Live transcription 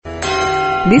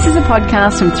This is a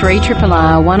podcast from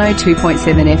 3RRR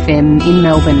 102.7 FM in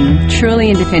Melbourne, truly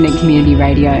independent community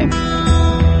radio.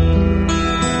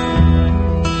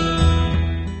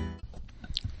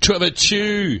 Trevor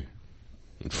Chew.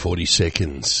 40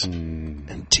 seconds.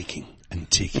 And ticking, and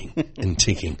ticking, and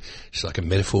ticking. It's like a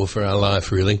metaphor for our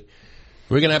life, really.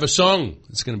 We're going to have a song.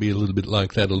 It's going to be a little bit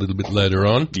like that a little bit later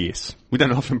on. Yes. We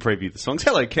don't often preview the songs.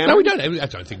 Hello, Cameron. No, we don't. I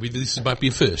don't think this might be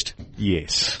a first.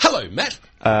 Yes. Hello, Matt.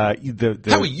 How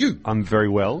are you? I'm very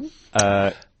well.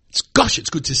 Gosh, it's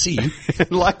good to see you.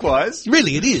 Likewise.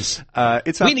 Really, it is.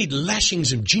 We need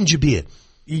lashings of ginger beer.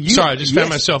 Sorry, I just found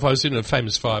myself, I was in a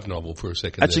Famous Five novel for a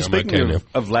second. Actually, speaking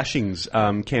of lashings,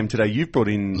 Cam, today you've brought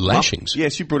in... Lashings?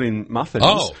 Yes, you brought in muffins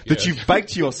that you've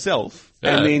baked yourself,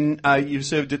 and then you've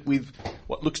served it with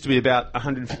what looks to be about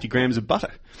 150 grams of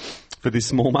butter for this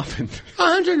small muffin.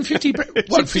 150...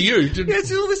 What, for you? Yeah,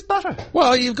 it's all this butter.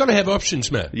 Well, you've got to have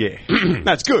options, Matt. Yeah.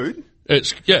 That's good.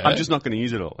 I'm just not going to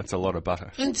use it all. It's a lot of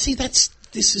butter. And see, this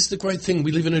is the great thing.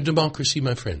 We live in a democracy,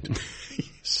 my friend.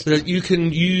 So you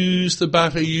can use the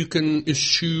butter, you can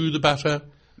eschew the butter.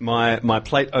 My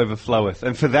plate overfloweth,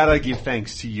 and for that I give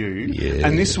thanks to you. Yes.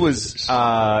 And this is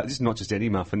not just any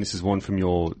muffin. This is one from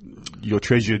your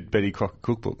treasured Betty Crocker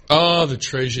cookbook. Oh, the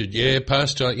treasured,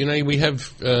 passed on. You know, we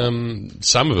have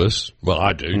some of us. Well,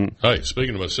 I do. Hey,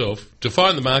 speaking of myself,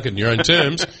 define the market in your own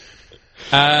terms.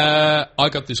 I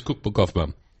got this cookbook off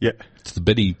Mum. Yeah, it's the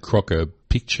Betty Crocker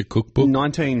picture cookbook.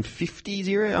 1950s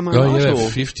era, am I right? Oh, yeah,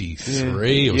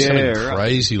 53 or something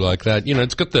crazy like that. You know,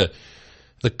 it's got the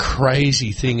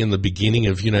crazy thing in the beginning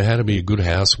of, you know, how to be a good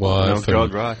housewife. Oh,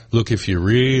 God, right. Look, if you're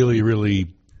really, really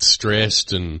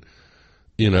stressed and,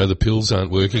 you know, the pills aren't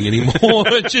working anymore,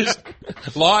 just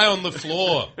lie on the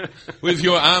floor with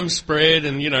your arms spread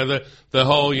and, you know, the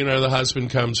whole, you know, the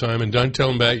husband comes home and don't tell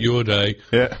him about your day.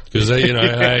 Yeah. Because, you know,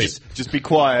 hey. Just be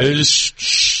quiet. Just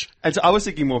shh. And so I was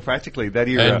thinking more practically that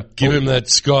era. And give him that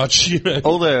scotch, you know.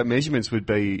 All the measurements would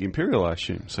be imperial, I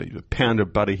assume. So a pound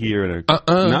of butter here and a...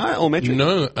 No? All metric?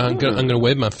 No, I'm going to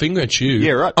wave my finger at you.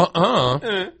 Yeah, right.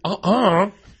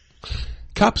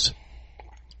 Cups.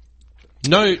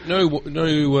 No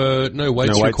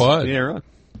weights required. Yeah, right.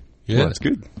 Yeah. Well, that's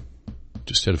good.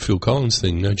 Just had a Phil Collins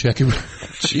thing, no jacket.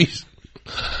 Jeez.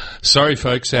 Sorry,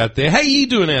 folks out there. How are you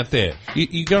doing out there?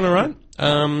 You going all right?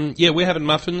 We're having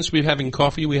muffins. We're having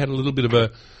coffee. We had a little bit of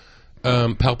a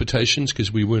palpitations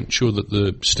because we weren't sure that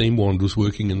the steam wand was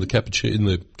working in the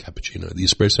cappuccino, the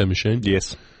espresso machine.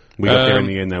 Yes. We got there in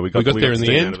the end, though. We got there in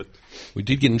the end. Out of it. We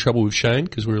did get in trouble with Shane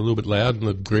because we were a little bit loud in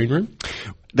the green room.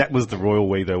 That was the royal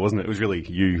we, though, wasn't it? It was really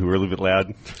you who were a little bit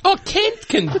loud. Oh, Kent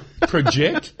can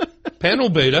project. Panel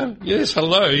beater. Yes,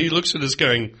 hello. He looks at us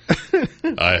going,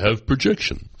 I have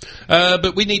projection.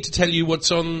 But we need to tell you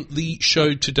what's on the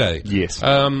show today. Yes.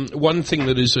 One thing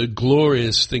that is a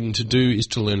glorious thing to do is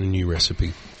to learn a new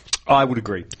recipe. I would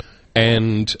agree.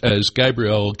 And as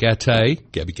Gabriel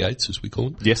Gatte, Gabby Gates as we call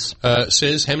him, yes,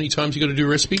 says, how many times you got to do a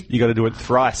recipe? You got to do it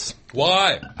thrice.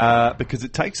 Why? Because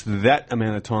it takes that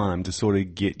amount of time to sort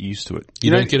of get used to it.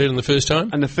 You don't get it in the first time?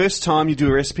 And the first time you do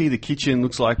a recipe, the kitchen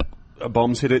looks like a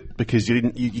bomb's hit it because you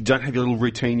don't have your little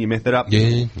routine, your method up.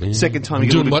 Yeah. Second time you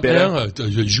get a little bit better.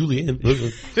 Julienne.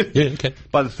 Yeah, okay.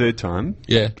 By the third time.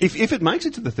 Yeah. If it makes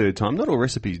it to the third time, not all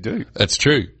recipes do. That's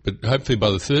true. But hopefully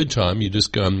by the third time you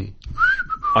just go,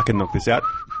 I can knock this out.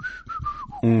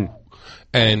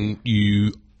 And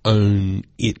you own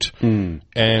it.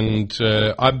 And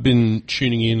I've been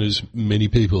tuning in, as many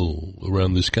people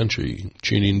around this country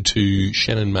tune in to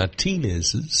Shannon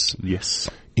Martinez's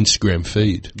Instagram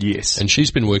feed. Yes. And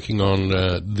she's been working on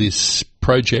this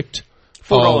project.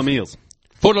 $4 meals.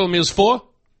 $4 meals for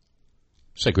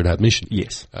Sacred Heart Mission.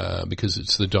 Yes. Because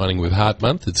it's the Dining with Heart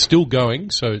month. It's still going,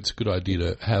 so it's a good idea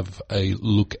to have a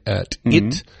look at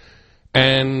it.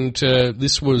 And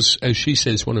this was, as she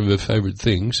says, one of her favourite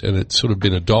things, and it's sort of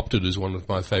been adopted as one of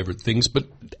my favourite things, but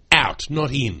out,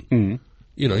 not in.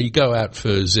 You know, you go out for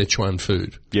Szechuan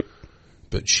food. Yep.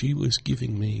 But she was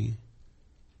giving me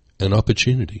an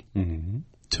opportunity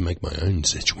to make my own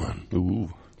Szechuan.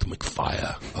 Ooh. To make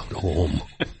fire at home.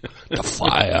 The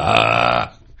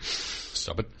fire.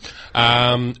 Stop it.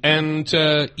 And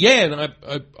I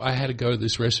had to go at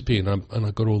this recipe, and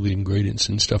I got all the ingredients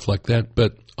and stuff like that.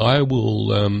 But I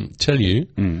will tell you,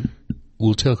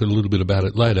 we'll talk a little bit about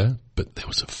it later, but there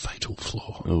was a fatal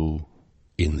flaw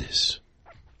in this.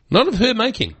 Not of her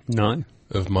making. No.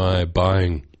 Of my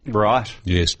buying. Right.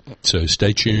 Yes. So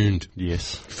stay tuned.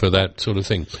 Yes. For that sort of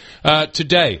thing.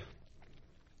 Today,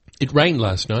 it rained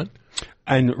last night.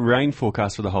 And rain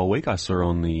forecast for the whole week I saw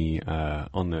on the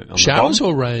Showers the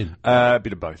or rain? A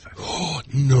bit of both. Oh,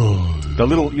 no. The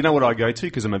little, you know what I go to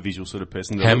because I'm a visual sort of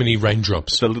person. How many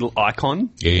raindrops? The little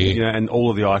icon. Yeah. You know, and all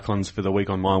of the icons for the week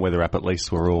on my weather app at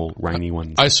least were all rainy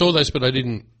ones. I saw those, but I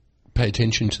didn't pay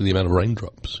attention to the amount of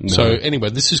raindrops. No. So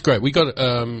anyway, this is great. We got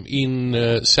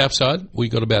in Southside, we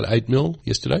got about 8 mil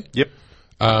yesterday. Yep.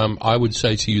 I would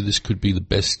say to you this could be the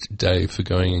best day for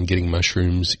going and getting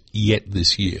mushrooms yet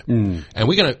this year. And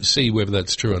we're going to see whether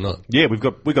that's true or not. Yeah, we've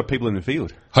got people in the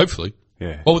field. Hopefully.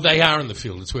 Yeah. Oh, they are in the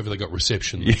field. It's whether they got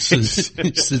reception. Yes.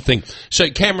 It's the thing. So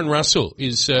Cameron Russell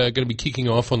is going to be kicking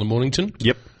off on the Mornington.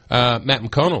 Yep. Matt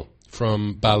McConnell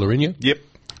from Barlarinya. Yep.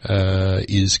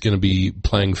 Is going to be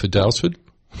playing for Dalesford.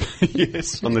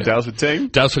 Yes, on the Dalesford team.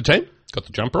 Dalesford team. Got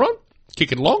the jumper on.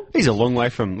 Kicking along. He's a long way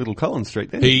from Little Collins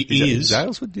Street then. He is.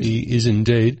 Dalesford? He is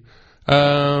indeed.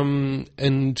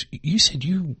 And you said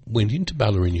you went into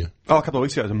Barlarinya. Oh, a couple of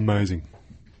weeks ago. It was amazing.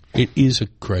 It is a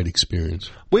great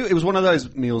experience. It was one of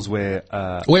those meals where...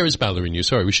 Where is Barlarinya?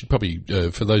 Sorry, we should probably,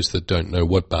 for those that don't know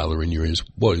what Barlarinya is,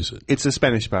 what is it? It's a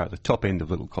Spanish bar at the top end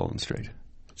of Little Collins Street.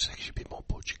 It's actually a bit more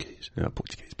Portuguese. No,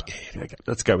 Portuguese bar. Yeah, okay,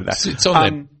 let's go with that. It's on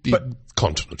that big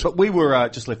continent. But we were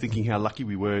just left thinking how lucky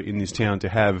we were in this town to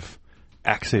have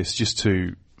access just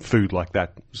to food like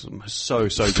that. So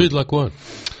food good. Like what?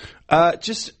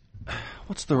 Just,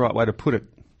 what's the right way to put it?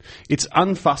 It's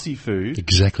unfussy food.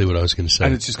 Exactly what I was going to say.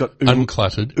 And it's just got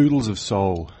uncluttered. Oodles of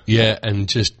soul. Yeah, and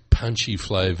just punchy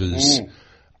flavours.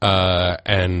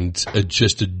 And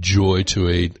just a joy to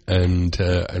eat, and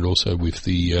also with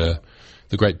the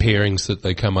great pairings that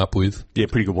they come up with. Yeah,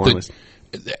 pretty good wine list.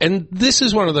 And this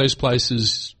is one of those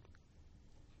places.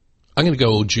 I'm going to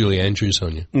go all Julie Andrews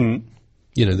on you. Mm.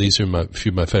 You know, these are a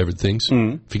few of my favourite things.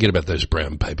 Forget about those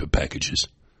brown paper packages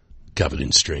covered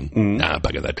in string. Nah,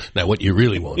 bugger that. Now, what you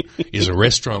really want is a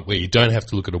restaurant where you don't have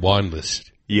to look at a wine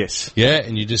list. Yes. Yeah,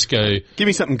 and you just go... Give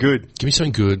me something good. Give me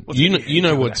something good. You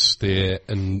know what's there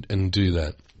and do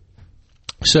that.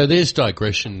 So there's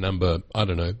digression number,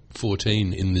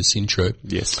 14 in this intro.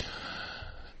 Yes.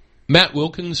 Matt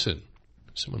Wilkinson.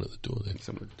 Someone at the door there.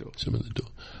 Someone at the door.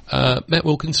 Matt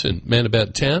Wilkinson, man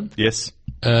about town. Yes.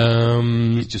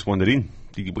 He's just wandered in.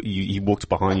 He walked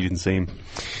behind, you didn't see him.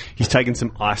 He's taken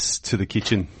some ice to the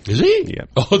kitchen. Is he? Yeah.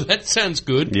 Oh, that sounds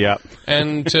good. Yeah.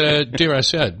 And dare I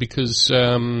say it, because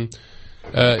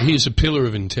he's a pillar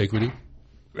of integrity.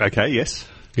 Okay, yes.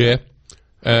 Yeah.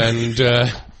 And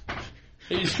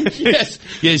yes,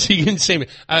 you can see me.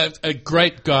 A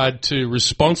great guide to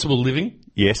responsible living.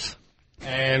 Yes.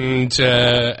 And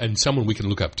someone we can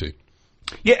look up to.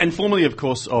 Yeah, and formerly, of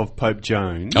course, of Pope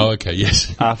Joan. Oh, okay,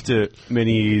 yes. After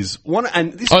many years.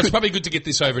 It's probably good to get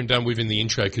this over and done with in the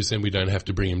intro, because then we don't have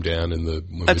to bring him down when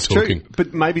we're talking. True,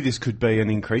 but maybe this could be an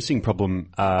increasing problem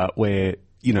where,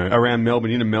 around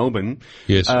Melbourne, inner Melbourne.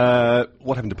 Yes.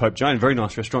 What happened to Pope Joan? Very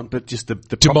nice restaurant, but just the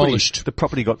demolished. The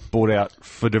property got bought out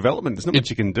for development. There's not much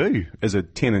you can do as a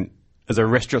tenant, as a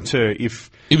restaurateur,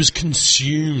 if... It was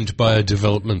consumed by a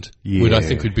development, which I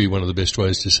think would be one of the best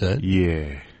ways to say it.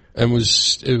 Yeah. And it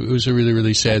was a really,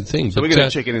 really sad thing. So we're going to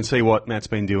check in and see what Matt's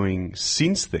been doing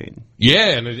since then.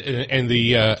 Yeah, and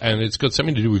it's got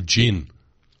something to do with gin.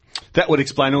 That would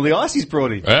explain all the ice he's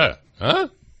brought in. Yeah,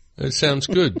 that sounds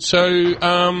good. So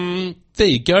there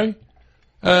you go.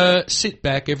 Sit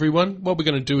back, everyone. What we're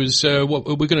going to do is we're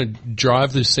going to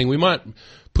drive this thing. We might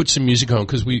put some music on,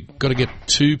 because we've got to get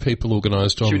 2 people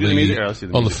organised on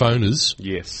the phoners.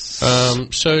 Yes.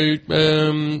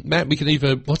 Matt, we can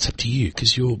either... What's up to you?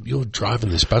 Because you're driving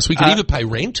this bus. We can either pay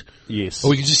rent... Yes.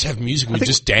 Or we can just have music and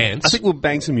just dance. I think we'll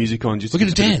bang some music on. We're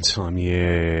going to dance. Time.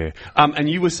 Yeah. And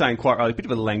you were saying quite rightly, a bit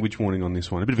of a language warning on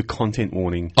this one, a bit of a content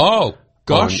warning. Oh,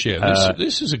 gosh,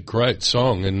 this is a great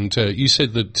song, and you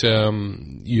said that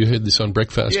you heard this on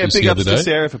Breakfast the other day. Yeah, big ups to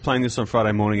Sarah for playing this on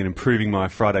Friday morning and improving my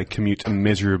Friday commute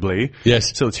immeasurably.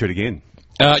 Yes. So let's hear it again.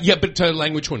 But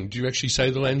language warning. Do you actually say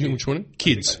the language warning?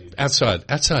 Kids, outside.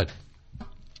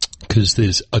 Because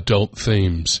there's adult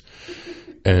themes,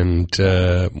 and,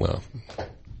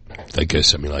 they go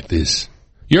something like this.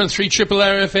 You're on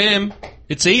 3RRR FM.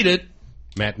 It's Eat It.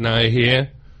 Matt and I are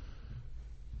here.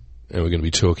 And we're going to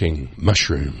be talking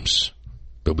mushrooms.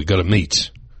 But we got to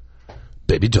meet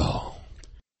Baby Doll.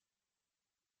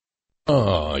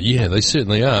 Oh, yeah, they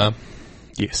certainly are.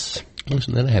 Yes.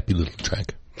 Wasn't that a happy little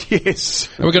track? Yes.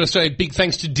 And we're going to say big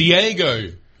thanks to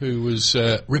Diego, who was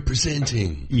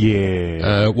representing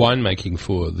winemaking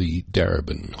for the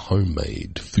Darebin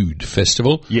Homemade Food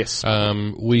Festival. Yes.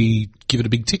 We give it a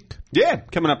big tick. Yeah,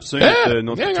 coming up soon at the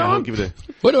North Victoria. Give it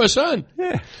a... What do I sign?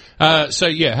 Yeah.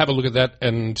 Have a look at that,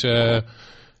 and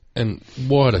And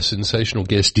what a sensational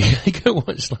guest Diego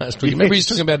was last week. Remember he was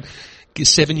talking about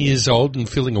 7 years old and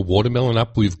filling a watermelon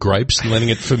up with grapes and letting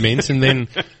it ferment and then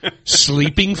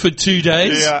sleeping for 2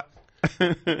 days? Yeah.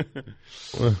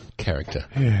 Well, character.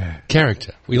 Yeah.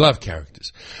 Character. We love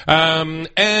characters.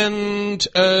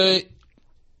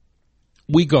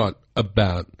 We got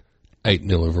about 8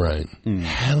 mil of rain.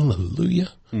 Hallelujah.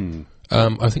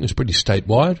 I think it was pretty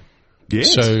statewide.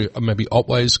 Yes. So maybe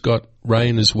Otway's got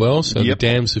rain as well, so the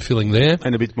dams are filling there.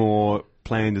 And a bit more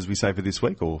planned, as we say, for this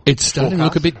week? Or it's starting to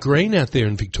look a bit green out there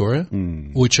in Victoria,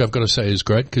 which I've got to say is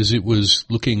great because it was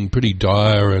looking pretty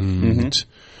dire and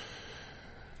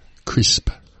crisp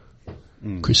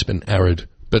and arid.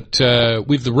 But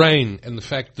with the rain and the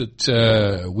fact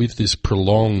that with this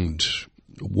prolonged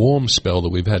warm spell that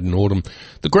we've had in autumn,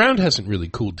 the ground hasn't really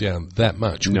cooled down that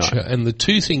much. And the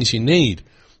two things you need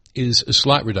is a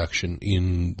slight reduction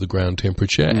in the ground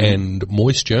temperature and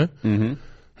moisture. Boom.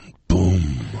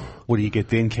 What do you get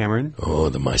then, Cameron? Oh,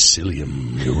 the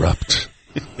mycelium erupt.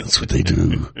 That's what they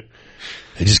do.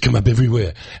 They just come up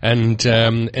everywhere. And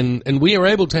we are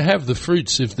able to have the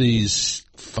fruits of these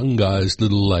fungi's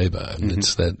little labour. And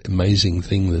it's that amazing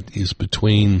thing that is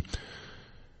between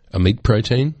a meat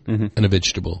protein and a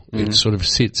vegetable. It sort of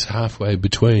sits halfway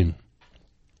between.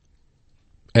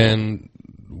 And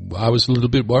I was a little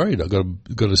bit worried, I've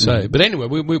got to say. But anyway,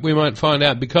 we might find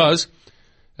out because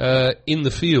in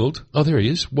the field... Oh, there he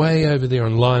is, way over there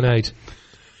on line 8.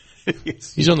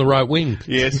 Yes. He's on the right wing.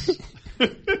 Yes.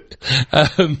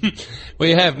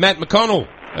 We have Matt McConnell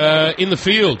in the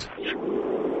field.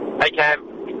 Hey, Cam.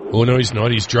 Oh, no, he's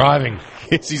not. He's driving.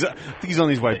 Yes, I think he's on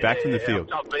his way back from the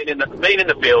field. I've been in the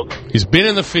field. He's been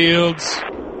in the fields.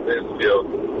 Been in the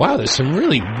field. Wow, there's some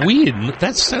really weird...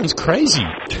 That sounds crazy.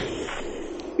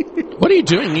 What are you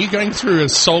doing? Are you going through a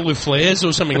solar flares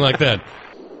or something like that?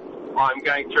 I'm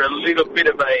going through a little bit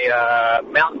of a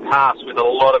mountain pass with a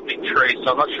lot of big trees,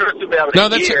 so I'm not sure if you'll be able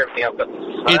to hear everything I've got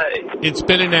to say. It's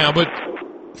better now, but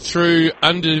through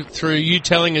you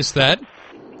telling us that,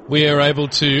 we are able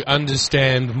to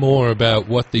understand more about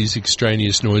what these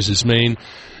extraneous noises mean.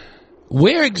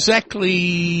 Where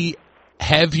exactly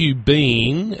have you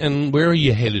been, and where are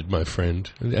you headed, my friend?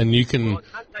 And you can... Well,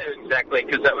 I can't tell you exactly,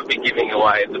 because that would be giving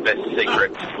away the best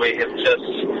secrets. We have just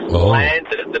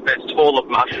landed at the best haul of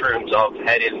mushrooms I've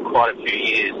had in quite a few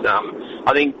years.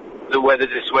 I think the weather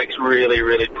this week's really,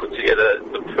 really put together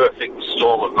the perfect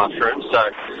storm of mushrooms. So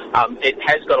it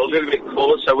has got a little bit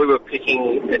cooler. So we were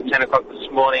picking at 10 o'clock this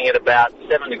morning at about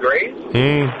 7 degrees.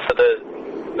 So the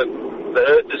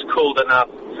earth has cooled enough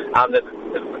that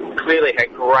clearly had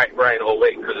great rain all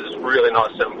week because it's really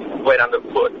nice and wet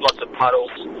underfoot, lots of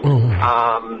puddles.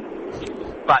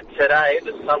 But today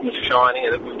the sun was shining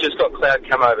and we've just got cloud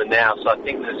come over now, so I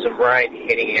think there's some rain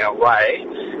heading our way.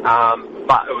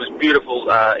 But it was beautiful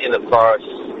in the forest,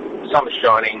 sun was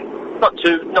shining, not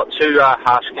too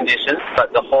harsh conditions,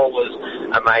 but the haul was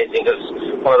amazing. It was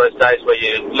one of those days where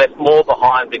you left more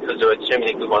behind because there were too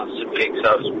many good ones to pick,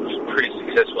 so it was a pretty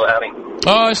successful outing.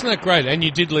 Oh, isn't that great? And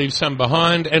you did leave some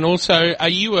behind. And also, are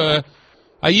you a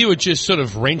just sort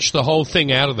of wrench the whole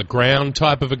thing out of the ground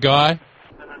type of a guy?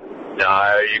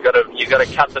 No, you got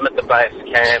to cut them at the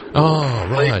base, Cam. Oh,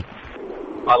 right.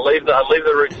 I leave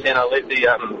the roots in. I leave the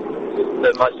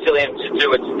mycelium to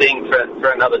do its thing for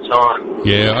another time.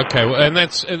 Yeah. Okay. Well, and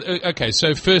that's okay.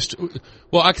 So first,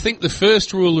 I think the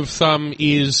first rule of thumb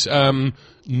is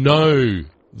know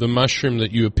the mushroom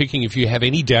that you are picking. If you have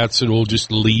any doubts at all,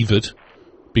 just leave it.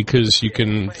 Because you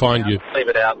can find leave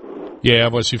it out. Yeah,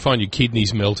 otherwise you find your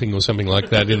kidneys melting or something like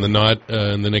that in the night,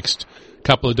 in the next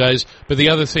couple of days. But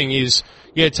the other thing is,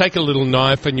 take a little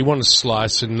knife and you want to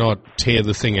slice and not tear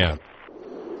the thing out.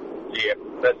 Yeah,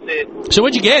 that's it. So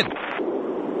what'd you get?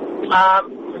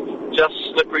 Just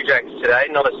slippery jacks today.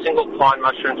 Not a single pine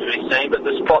mushroom to be seen, but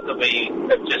the spot that we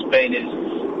have just been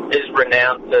is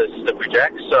renowned for slippery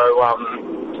jacks. So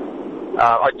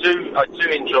I do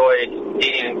enjoy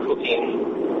eating and cooking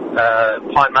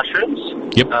pine mushrooms.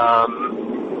 Yep.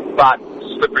 But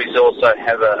slipperies also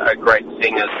have a great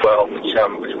thing as well, which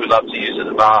we love to use at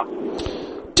the bar.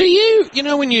 Do you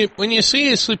when you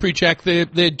see a slippery jack,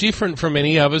 they're different from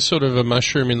any other sort of a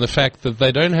mushroom in the fact that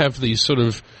they don't have these sort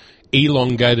of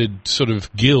elongated sort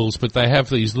of gills, but they have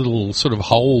these little sort of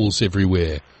holes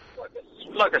everywhere.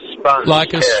 Like a sponge.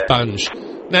 Like a sponge.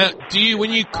 Now, do you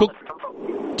when you cook?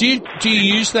 Do you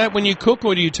use that when you cook,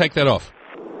 or do you take that off?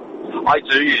 I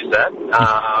do use that.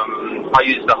 I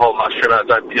use the whole mushroom. I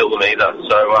don't peel them either.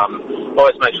 So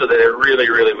always make sure that they're really,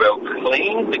 really well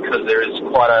cleaned because there is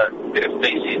quite a bit of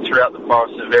feces throughout the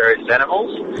forest of various animals.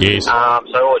 Yes. So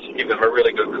I always give them a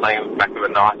really good clean back of a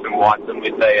knife and wipe them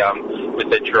with a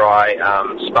with a dry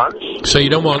sponge. So you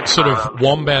don't want sort of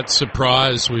wombat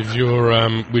surprise with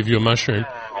your mushroom?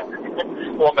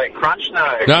 Wombat crunch?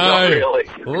 No. No. Not really.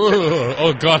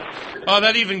 Oh, God. Oh,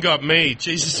 that even got me.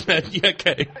 Jesus, man. Yeah,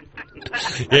 okay.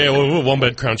 Yeah, well,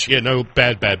 wombat crunch. Yeah, no,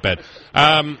 bad.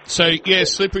 So, yeah,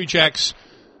 Slippery Jacks.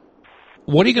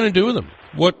 What are you going to do with them?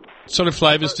 What sort of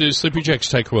flavours do Slippery Jacks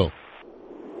take well?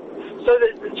 So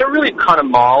it's a really kind of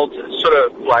mild sort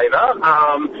of flavour.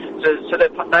 So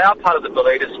they are part of the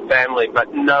Bellitas family,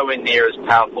 but nowhere near as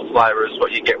powerful flavour as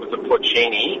what you get with the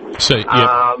porcini. So,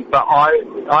 yeah. But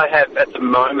I have at the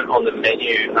moment on the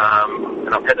menu, and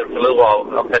I've had them for a little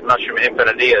while, I've had mushroom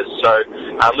empanadillas, so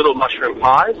little mushroom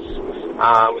pies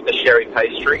with the sherry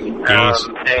pastry. Yes.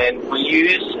 And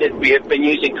we have been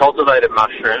using cultivated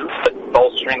mushrooms, but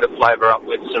bolstering the flavour up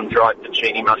with some dried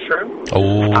porcini mushroom.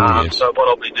 Oh, yes. So what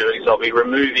I'll be doing is I'll be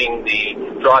removing the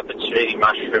dried porcini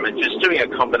mushroom and just doing a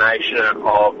combination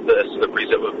of the slipperies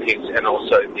that were picked and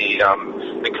also the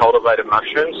cultivated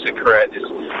mushrooms to create this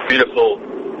beautiful,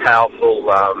 powerful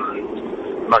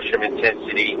mushroom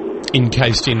intensity.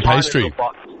 Encased in pastry.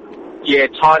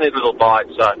 Tiny little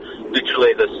bites, so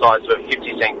literally the size of a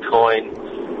 50-cent coin.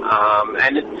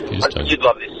 You'd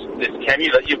love this Cam.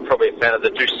 You're probably a fan of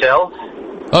the Duxelles.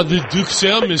 Oh, the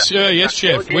Duxelles, monsieur. Yes,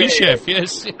 chef. Oui, chef.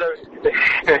 Yes.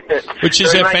 Which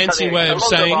is a fancy way of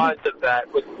saying? Along the lines of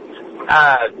that, with,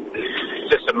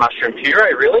 just a mushroom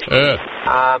puree, really.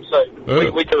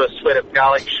 We do a sweat of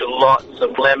garlic, shallot,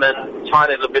 some lemon,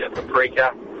 tiny little bit of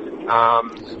paprika.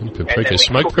 Paprika.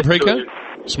 Smoked paprika?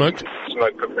 Smoked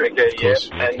paprika, yeah.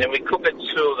 And then we cook it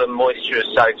till the moisture is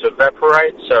starting to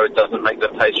evaporate, so it doesn't make the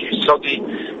pastry soggy.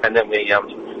 And then we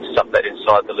stuff that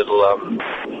inside the little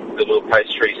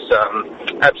pastries.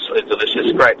 Absolutely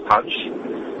delicious, great punch.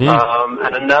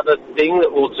 And another thing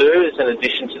that we'll do is, in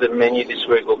addition to the menu this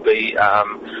week, will be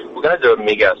we're going to do a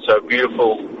miga, so a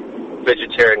beautiful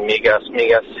vegetarian migas.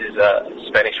 Migas is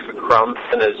Spanish for crumbs,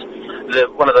 and is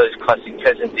one of those classic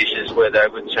peasant dishes where they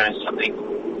would turn something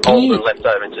old and left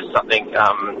over into something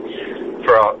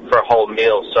for a whole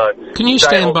meal. So can you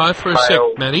stand by for a sec,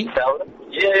 Matty?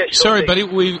 Yeah, sure. Sorry, buddy,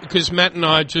 because Matt and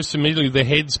I just immediately, the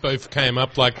heads both came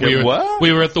up like we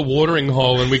were at the watering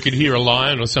hole and we could hear a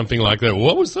lion or something like that.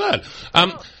 What was that?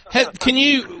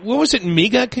 What was it,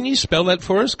 Miga? Can you spell that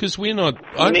for us? Because we're not...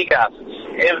 Migas.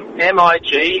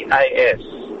 M-I-G-A-S.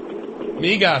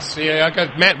 Migas. Yeah, I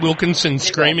got Matt Wilkinson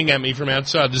screaming at me from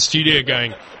outside the studio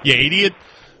going, "You idiot."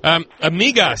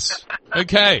 Amigas.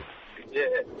 Okay.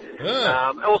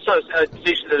 Yeah. Also, a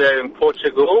dish that are in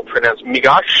Portugal, pronounced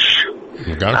migas.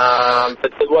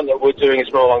 But the one that we're doing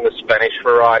is more along the Spanish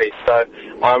variety. So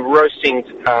I'm roasting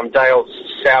Dale's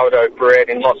sourdough bread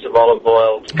in lots of olive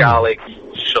oil, garlic,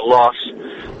 shallot,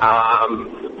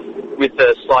 with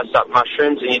the sliced up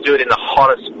mushrooms, and you do it in the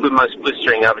hottest, most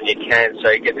blistering oven you can,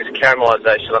 so you get this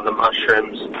caramelization on the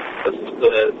mushrooms.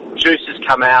 The juices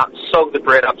come out, sog the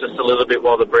bread up just a little bit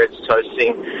while the bread's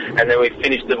toasting, and then we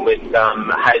finish them with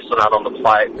hazelnut on the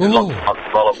plate and lots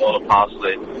of olive oil and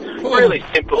parsley. Really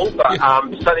simple, but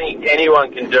something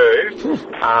anyone can do.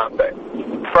 But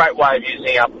great way of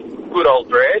using up good old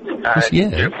bread and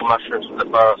beautiful mushrooms from the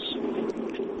forest.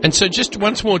 And so just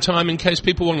once more time, in case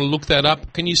people want to look that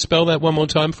up, can you spell that one more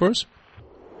time for us?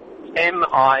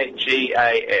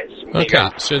 M-I-G-A-S. Okay,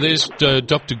 so there's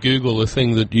Dr. Google, a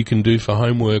thing that you can do for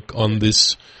homework on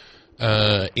this,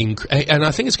 and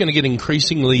I think it's going to get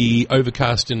increasingly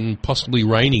overcast and possibly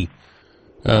rainy.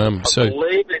 I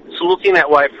believe it's looking that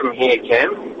way from here,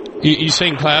 Cam. You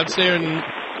seeing clouds there?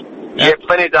 Yeah,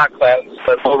 plenty of dark clouds,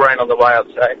 so more rain on the way, I'd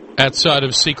say. Outside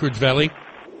of Secret Valley?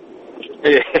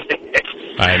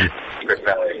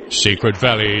 Secret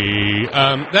Valley.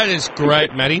 That is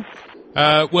great, Matty.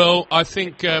 Well, I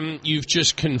think you've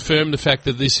just confirmed the fact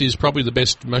that this is probably the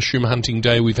best mushroom hunting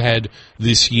day we've had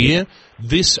this year.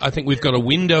 I think we've got a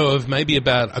window of maybe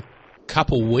about a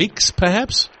couple weeks,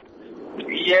 perhaps?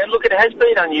 Yeah, look, it has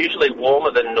been unusually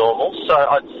warmer than normal, so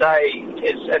I'd say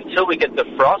until we get the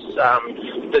frost,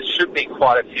 there should be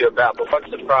quite a few about, but once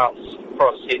the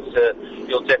frost hits,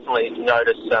 you'll definitely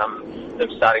notice them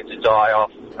starting to die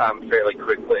off fairly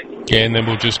quickly. Yeah, and then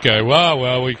we'll just go,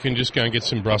 well, we can just go and get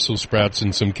some Brussels sprouts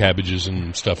and some cabbages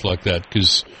and stuff like that,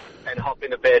 and hop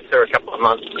into bed for a couple of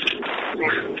months.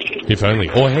 If only.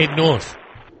 Or head north.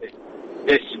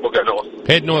 Yes, we'll go north.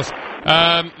 Head north.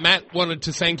 Matt, wanted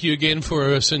to thank you again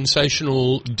for a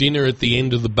sensational dinner at the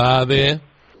end of the bar there.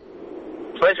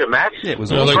 Pleasure, Max. Yeah, it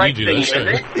was awesome. Great you do this,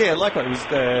 yeah, likewise.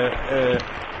 It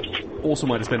was awesome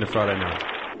way to spend a Friday night.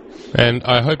 And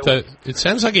I hope that... It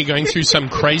sounds like you're going through some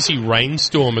crazy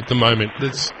rainstorm at the moment.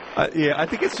 I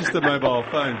think it's just the mobile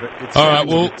phone. But it's all right,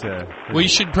 well, we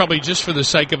should probably, just for the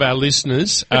sake of our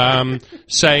listeners,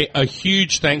 say a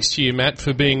huge thanks to you, Matt,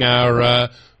 for being our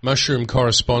mushroom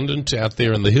correspondent out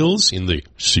there in the hills, in the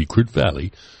Secret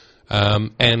Valley.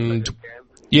 And,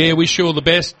 yeah, wish you all the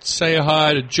best. Say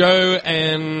hi to Joe,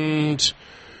 and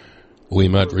we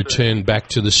might return back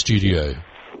to the studio.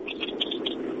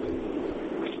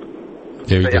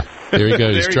 There he goes. There he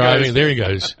goes, driving. There he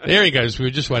goes. There he goes. We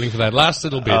were just waiting for that last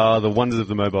little bit. Oh, the wonders of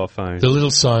the mobile phone. The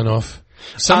little sign-off.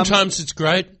 Sometimes it's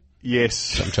great. Yes.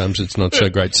 Sometimes it's not so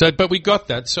great. So, but we got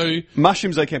that. So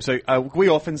mushrooms, okay. So we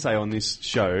often say on this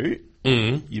show,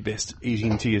 you best eat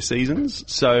into your seasons.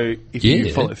 So if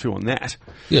you follow through on that,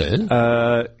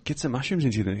 get some mushrooms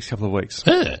into you the next couple of weeks,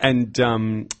 and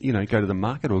go to the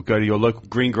market or go to your local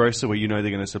greengrocer where you know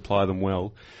they're going to supply them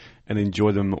well, and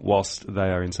enjoy them whilst they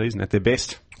are in season at their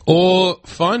best. Or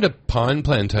find a pine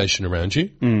plantation around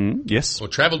you. Yes. Or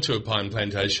travel to a pine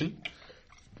plantation.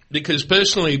 Because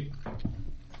personally,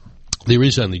 there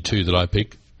is only 2 that I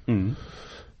pick.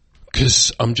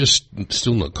 Because I'm just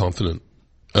still not confident.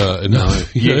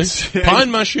 Enough. Yes. Pine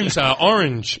mushrooms are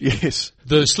orange. Yes.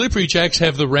 The slippery jacks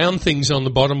have the round things on the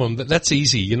bottom of them. That's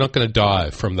easy. You're not going to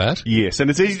die from that. Yes, and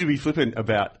it's easy to be flippant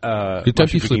about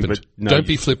don't be flippant. Don't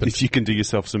be flippant. You can do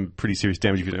yourself some pretty serious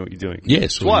damage if you know what you're doing.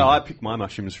 Yes. That's why I pick my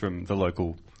mushrooms from the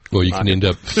local Or you market. can end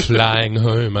up flying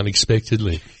home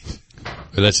unexpectedly.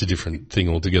 But that's a different thing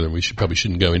altogether. We probably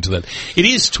shouldn't go into that. It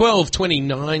is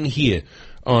 12:29 here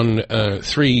on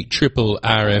 3RRR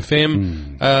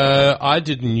FM. I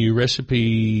did a new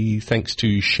recipe thanks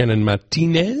to Shannon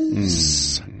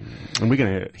Martinez. And we're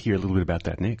going to hear a little bit about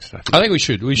that next. I think we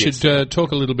should. We should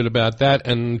talk a little bit about that.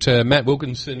 And Matt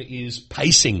Wilkinson is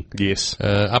pacing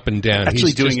up and down.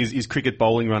 Actually doing his cricket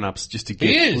bowling run-ups just to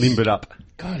get limbered up.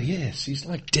 God, yes. He's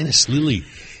like Dennis Lilly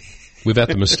without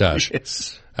the moustache.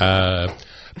 Yes.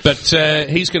 But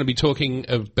he's going to be talking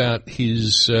about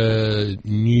his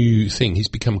new thing. He's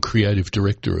become creative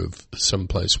director of some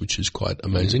place, which is quite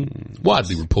amazing.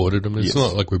 Widely reported. I mean, it's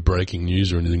not like we're breaking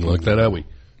news or anything like that, are we?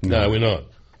 No, we're not.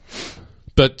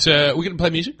 But we're going to play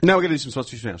music? No, we're going to do some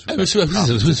sausage now.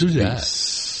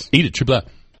 Eat it, Triple R.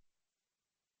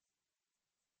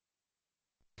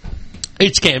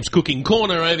 It's Cam's Cooking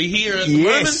Corner over here at the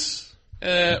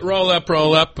moment. Roll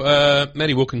up.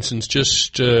 Matty Wilkinson's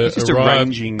just arrived.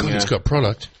 Arranging. God, he's got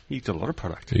product. He's got a lot of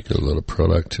product. He's got a lot of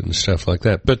product and stuff like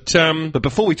that. But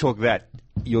before we talk that,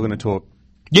 you're going to talk.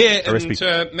 Yeah,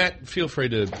 and Matt, feel free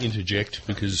to interject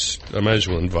because I may as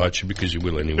well invite you because you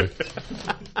will anyway.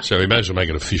 So we may as well make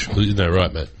it official. Isn't that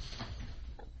right, Matt?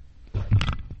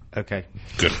 Okay.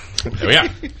 Good. There we are.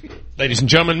 Ladies and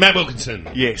gentlemen, Matt Wilkinson.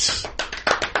 Yes.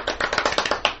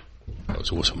 That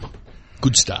was awesome.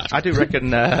 Good start. I do reckon...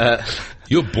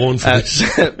 You're born for this.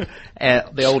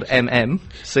 The old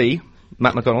MMC,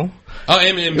 Matt McConnell. Oh,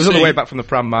 MMC. He was on the way back from the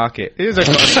Pram Market. It was a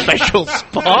special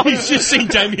spot. He's just seen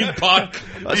Damien Pike.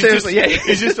 Seriously,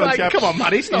 He's just on like, come on,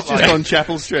 man, he's not just on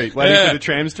Chapel Street waiting for the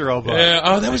trams to roll by. Yeah.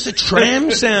 Oh, that was the tram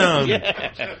sound.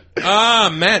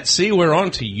 Matt, see, we're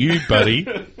on to you, buddy.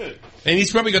 And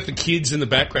he's probably got the kids in the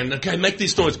background. Okay, make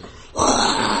this noise.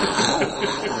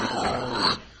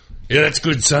 Yeah, that's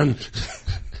good, son.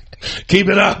 Keep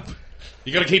it up.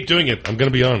 You got to keep doing it. I'm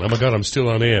going to be on. Oh my God, I'm still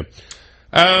on air.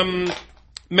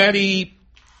 Maddie,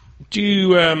 do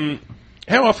you?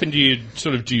 How often do you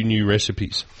sort of do new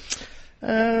recipes?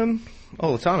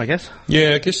 All the time, I guess.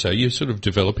 Yeah, I guess so. You're sort of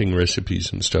developing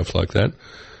recipes and stuff like that.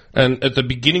 And at the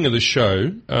beginning of the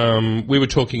show, we were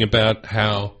talking about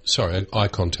how... Sorry, eye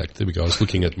contact. There we go. I was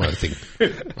looking at my thing.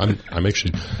 I'm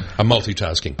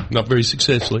multitasking. Not very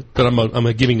successfully, but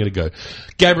I'm giving it a go.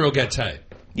 Gabriel Gattei.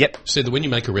 Yep. Said that when you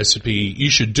make a recipe, you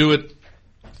should do it...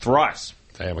 Thrice.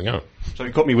 There we go. So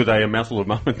he caught me with a mouthful of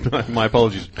muffin. My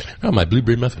apologies. Oh, my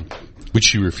blueberry muffin.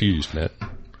 Which you refused, Matt.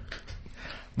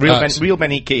 Real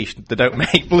men eat quiche. They don't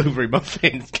make blueberry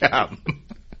muffins, Cam.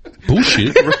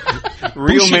 Bullshit.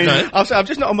 Real men. I'm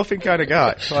just not a muffin kind of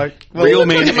guy. Like, real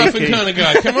men eat muffin kind of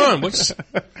guy. Come on, what's?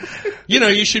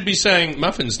 You should be saying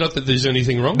muffins. Not that there's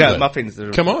anything wrong with it. Muffins.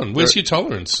 Come on, where's your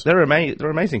tolerance? They're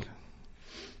amazing.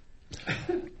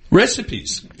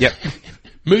 Recipes. Yep.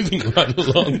 Moving right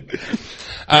along.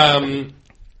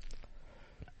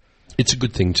 It's a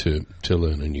good thing to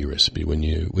learn a new recipe when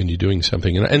you're doing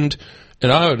something,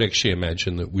 and I would actually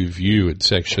imagine that with you,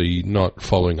 it's actually not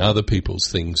following other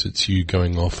people's things; it's you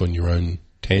going off on your own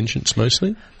tangents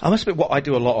mostly. I must admit, what I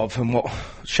do a lot of, and what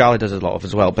Charlie does a lot of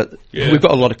as well. But we've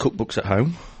got a lot of cookbooks at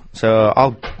home, so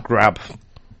I'll grab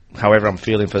however I'm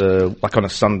feeling like on a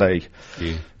Sunday.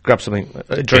 Yeah. Grab something,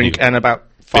 a drink, and about.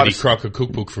 Betty Crocker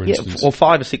cookbook, for instance. Yeah, or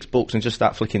 5 or 6 books and just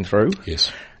start flicking through.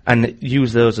 Yes. and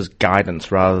use those as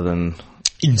guidance rather than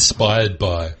inspired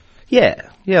by. Yeah,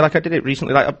 like I did it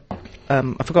recently. Like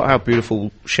I forgot how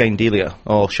beautiful Chandelier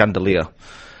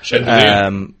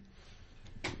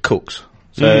cooks.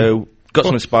 So got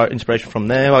some inspiration from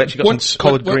there. I actually got some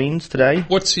collard greens today.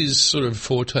 What's his sort of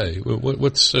forte?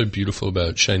 What's so beautiful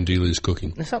about Chandelier's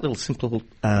cooking? It's that little simple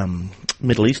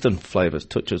Middle Eastern flavours,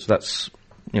 touches. That's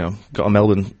got a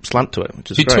Melbourne slant to it,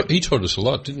 which is great. He taught us a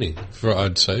lot, didn't he?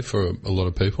 I'd say for a lot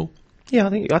of people. Yeah,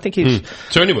 I think he's.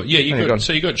 So anyway,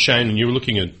 you got Shane, and you were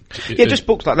looking at just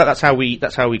books like that. That's how we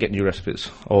get new recipes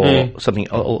or something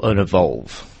or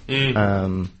evolve.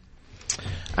 And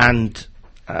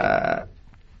I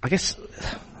guess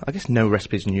no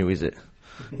recipe is new, is it?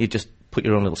 You just put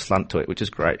your own little slant to it, which is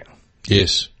great.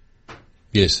 Yes.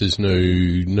 There's no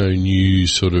new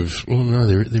sort of. Well, no,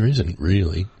 there isn't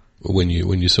really. When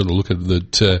you sort of look at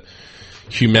that.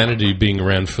 Humanity being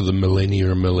around for the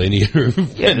millennia.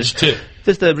 Yeah,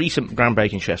 there's the recent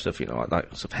groundbreaking chef stuff, like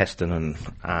sort of Heston and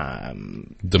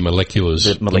the molecular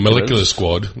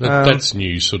squad. That's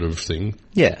new sort of thing.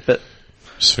 Yeah, but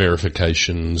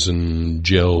spherifications and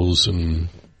gels and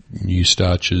new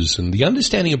starches and the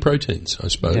understanding of proteins, I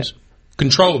suppose,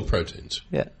 control of proteins.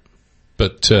 Yeah,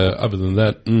 but other than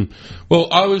that, well,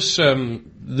 I was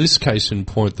this case in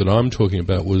point that I'm talking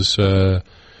about was.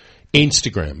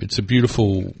 Instagram. It's a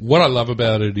beautiful. What I love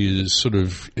about it is it's sort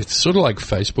of like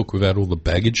Facebook without all the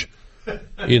baggage,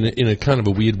 in a kind of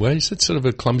a weird way. So it's sort of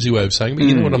a clumsy way of saying, but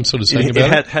you know what I'm sort of saying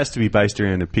about it. It has to be based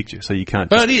around a picture, so you can't.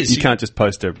 But it is. You can't just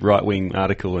post a right wing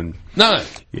article and not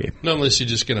unless you're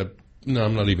just going to. No,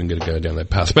 I'm not even going to go down that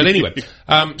path. But anyway,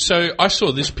 so I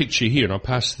saw this picture here, and I'll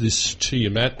pass this to you,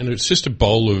 Matt. And it's just a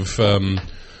bowl of.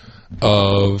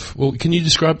 Well, can you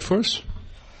describe it for us?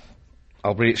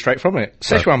 I'll read it straight from it.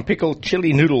 Szechuan pickled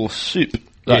chili noodle soup.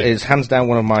 That is hands down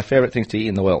one of my favourite things to eat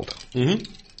in the world. Mm-hmm.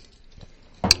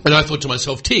 And I thought to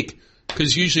myself, tick,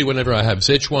 because usually whenever I have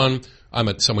Szechuan, I'm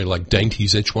at somewhere like Dainty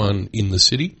Szechuan in the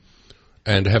city,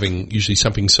 and having usually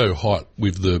something so hot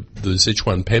with the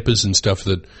Szechuan peppers and stuff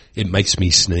that it makes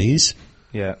me sneeze.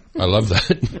 Yeah. I love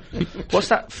that. What's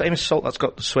that famous salt that's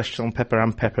got the Szechuan pepper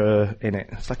and pepper in it?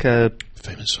 It's like a...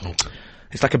 Famous salt.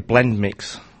 It's like a blend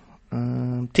mix.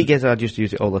 Tigeza, I just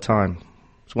use it all the time.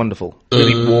 It's wonderful.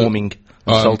 Really warming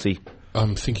and salty.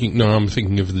 I'm thinking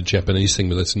of the Japanese thing,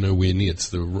 but that's nowhere near. It's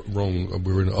the wrong.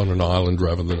 We're on an island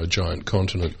rather than a giant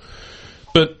continent.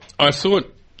 But I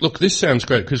thought, look, this sounds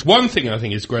great, because one thing I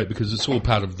think is great because it's all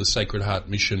part of the Sacred Heart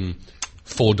Mission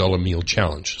 $4 meal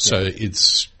challenge. So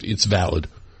it's valid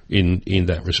in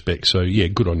that respect. So yeah,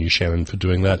 good on you, Shannon, for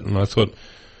doing that. And I thought,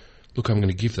 look, I'm going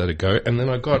to give that a go. And then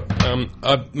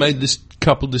I've made this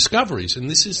couple discoveries, and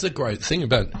this is the great thing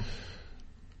about.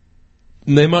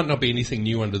 There might not be anything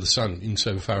new under the sun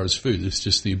insofar as food. It's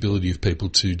just the ability of people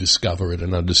to discover it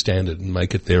and understand it and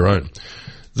make it their own.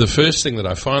 The first thing that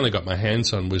I finally got my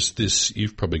hands on was this.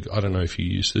 I don't know if you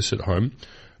use this at home,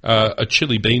 a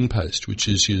chili bean paste, which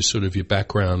is your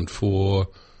background for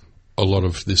a lot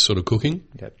of this sort of cooking.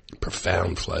 Yep.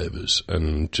 Profound flavours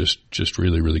and just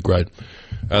really, really great.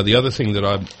 The other thing that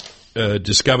I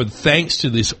discovered, thanks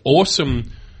to this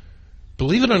awesome,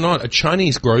 believe it or not, a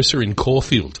Chinese grocer in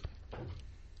Caulfield.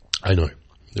 I know.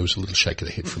 There was a little shake of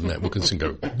the head from Matt Wilkinson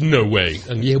go, no way.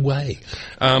 And yeah, way.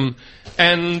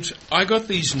 And I got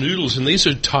these noodles, and these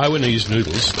are Taiwanese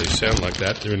noodles. They sound like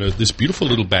that. They're in this beautiful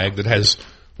little bag that has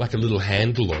like a little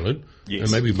handle on it. Yes.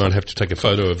 And maybe we might have to take a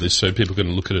photo of this so people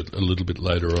can look at it a little bit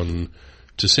later on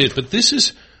to see it. But this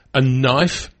is a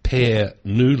knife pear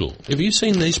noodle. Have you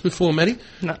seen these before, Matty?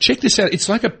 No. Check this out. It's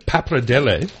like a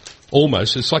pappardelle,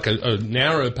 almost. It's like a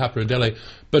narrow pappardelle,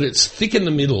 but it's thick in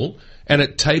the middle. And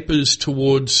it tapers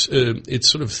towards, it's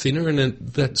sort of thinner, and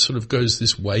that sort of goes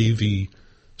this wavy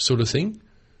sort of thing.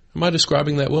 Am I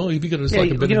describing that well? Have you got a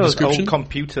better description? Old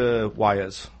computer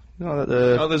wires.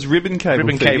 There's ribbon cable.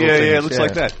 Ribbon cable yeah, things, it looks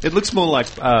like that. It looks more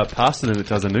like pasta than it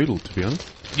does a noodle, to be honest.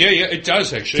 Yeah, it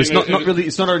does actually. So it's not really.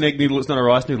 It's not an egg noodle. It's not a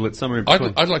rice noodle. It's somewhere in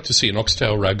between. I'd like to see an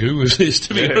oxtail ragu with this,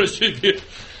 to be honest with you.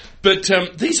 But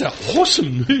these are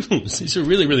awesome noodles. These are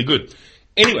really, really good.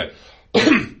 Anyway,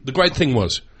 the great thing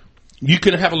was, you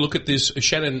can have a look at this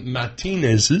Shannon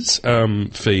Martinez's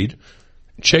feed.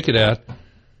 Check it out.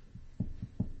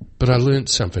 But I learnt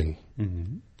something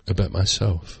about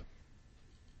myself.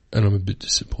 And I'm a bit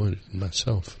disappointed in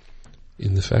myself.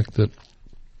 In the fact that,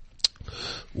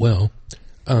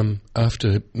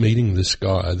 after meeting this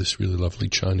guy, this really lovely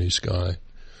Chinese guy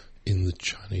in the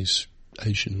Chinese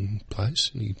Asian place,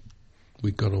 and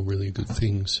we got all really good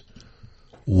things,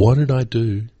 what did I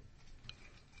do?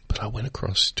 But I went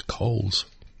across to Coles,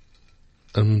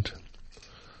 and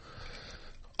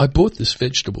I bought this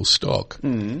vegetable stock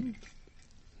in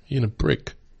a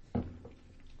brick,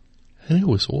 and it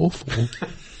was awful.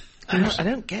 I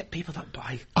don't get people that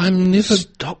buy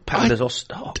stock powders or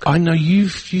stock. I know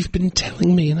you've been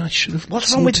telling me, and I should have.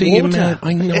 What's wrong with water?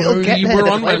 I know you were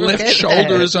on my left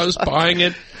shoulder as I was buying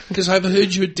it, because I've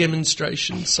heard you at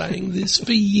demonstrations saying this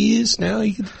for years now.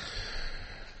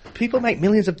 People make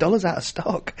millions of dollars out of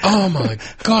stock. Oh my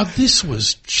God, this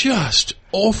was just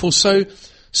awful. So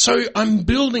I'm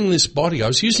building this body. I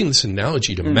was using this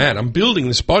analogy to Matt. I'm building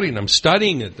this body and I'm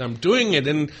studying it. I'm doing it,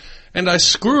 and I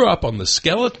screw up on the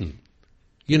skeleton.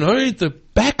 You know, the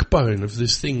backbone of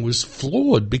this thing was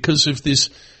flawed because of this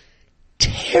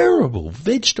terrible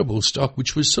vegetable stock,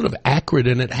 which was sort of acrid,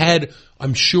 and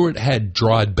I'm sure it had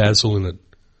dried basil in it.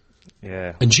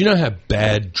 Yeah. And do you know how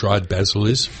bad dried basil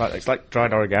is? It's like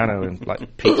dried oregano and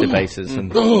like pizza bases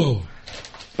and bad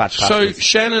pastas. So,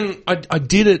 Shannon, I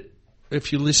did it,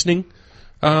 if you're listening,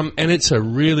 and it's a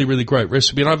really, really great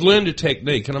recipe. And I've learned a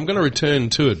technique, and I'm going to return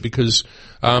to it because,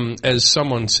 as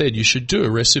someone said, you should do a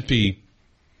recipe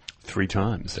 3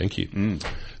 times. Thank you.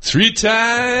 3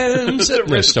 times.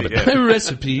 No, stop it. A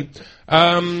recipe.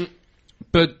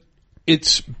 But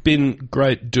it's been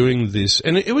great doing this,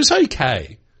 and it was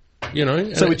okay. You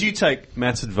know. So would you take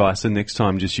Matt's advice and next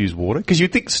time just use water? Because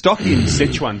you'd think stock in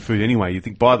Sichuan food anyway. You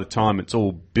think by the time it's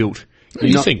all built,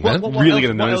 you think, man? What really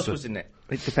going to notice else was in it?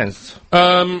 It depends.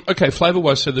 Okay,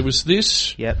 flavour-wise, so there was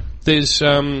this. Yep. There's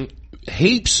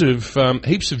heaps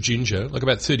of ginger, like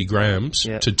about 30 grams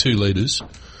to 2 litres.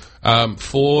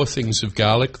 4 things of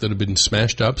garlic that have been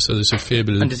smashed up, so there's a fair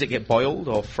bit of... And does it get boiled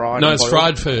or fried? No, it's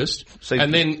fried first. So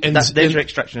there's your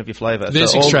extraction of your flavour.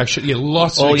 There's extraction,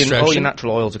 lots of extraction. All your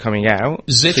natural oils are coming out.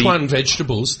 Szechuan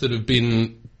vegetables that have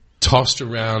been tossed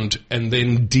around and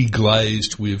then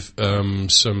deglazed with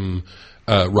some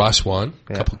rice wine,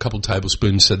 a couple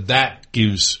tablespoons, so that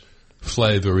gives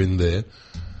flavour in there.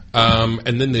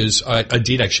 And then I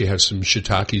did actually have some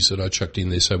shiitakes that I chucked in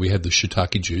there, so we had the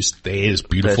shiitake juice. There's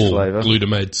beautiful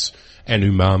glutamates and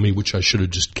umami, which I should have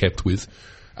just kept with.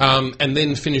 And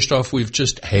then finished off with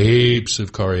just heaps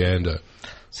of coriander.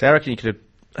 So I reckon you could have...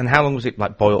 And how long was it,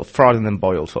 like, fried and then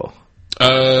boiled for?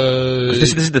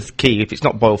 This is the key. If it's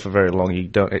not boiled for very long, you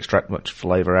don't extract much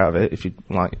flavour out of it, if you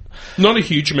like... Not a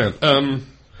huge amount.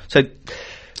 So...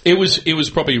 It was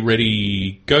probably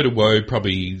ready, go to woe,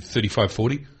 probably 35,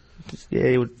 40.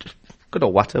 Yeah, good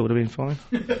old Wata would have been fine.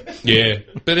 Yeah,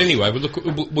 but anyway,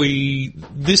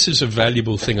 this is a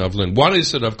valuable thing I've learned. One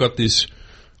is that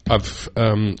I've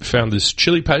found this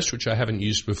chili paste, which I haven't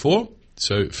used before,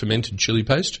 so fermented chili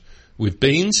paste with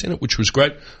beans in it, which was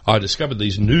great. I discovered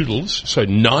these noodles, so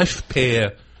knife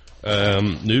pear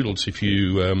noodles, if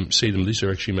you see them. These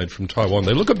are actually made from Taiwan.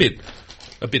 They look a bit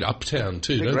uptown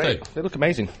too, don't they? They look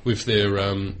amazing. With their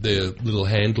little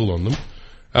handle on them.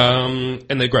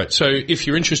 And they're great. So if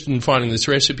you're interested in finding this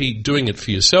recipe, doing it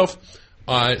for yourself,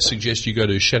 I suggest you go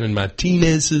to Shannon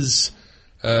Martinez's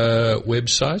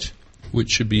website, which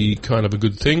should be kind of a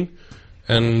good thing.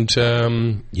 And,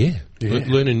 learn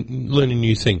a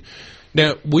new thing.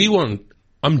 Now,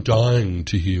 I'm dying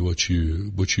to hear what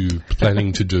you're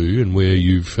planning to do and where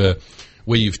you've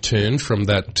turned from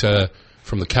that,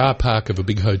 from the car park of a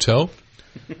big hotel.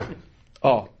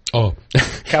 Oh.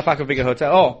 Car park of a bigger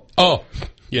hotel. Oh.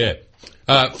 Yeah.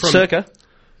 From Circa.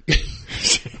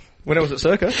 When I was at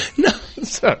Circa? No.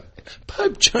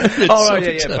 Pope Joan. Pope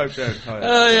Joan.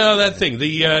 That thing.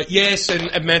 Yes,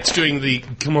 and Matt's doing the,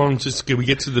 come on, can we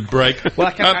get to the break? Well,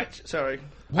 I can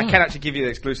actually give you the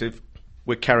exclusive.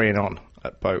 We're carrying on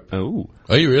at Pope. Oh.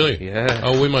 Are you really? Yeah.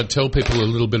 Oh, we might tell people a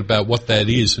little bit about what that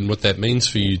is and what that means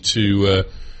for you to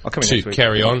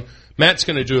carry on. Matt's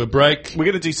going to do a break. We're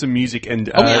going to do some music. And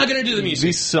we are going to do the music.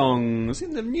 This song's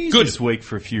in the news this week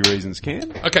for a few reasons,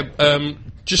 Cam. Okay,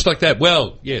 just like that.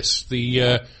 Well, yes,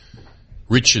 the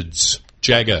Richards,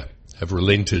 Jagger, have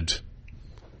relented.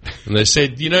 And they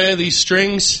said, these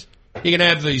strings, you can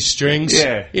have these strings.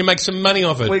 Yeah. You make some money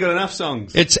off it. We got enough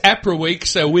songs. It's APRA week,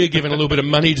 so we're giving a little bit of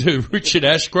money to Richard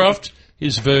Ashcroft,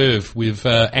 his Verve, with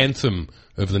Anthem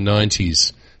of the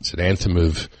 90s. It's an anthem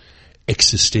of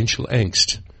existential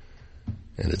angst.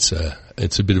 And it's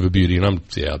a bit of a beauty, and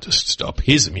I'll just stop.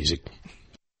 Here's the music.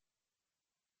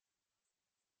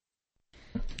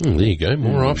 There you go,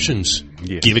 more options.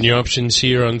 Yes. Giving you options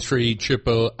here on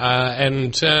 3RR,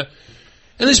 and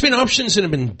there's been options that have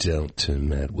been dealt to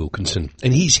Matt Wilkinson,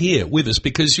 and he's here with us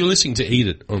because you're listening to Eat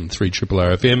It on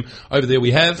 3RR FM. Over there we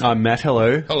have... I'm Matt,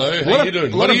 hello. Hello, how are you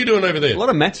doing? What are you doing over there? A lot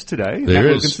of Matts today. Matt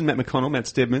Wilkinson, Matt McConnell, Matt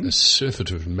Stedman. A surfeit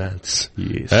of Matts.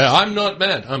 Yes. I'm not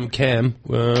Matt, I'm Cam,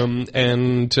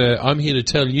 and I'm here to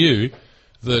tell you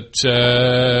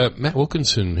that Matt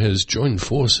Wilkinson has joined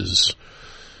forces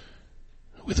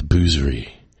with a boozery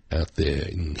out there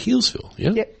in Healesville.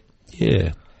 Yeah. Yep.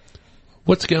 Yeah.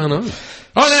 What's going on?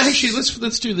 Oh no, actually,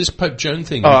 let's do this Pope Joan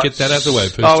thing and get that out of the way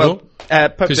first of all.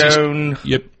 Pope Joan.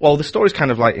 Yep. Well, the story's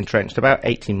kind of like entrenched. About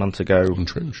 18 months ago.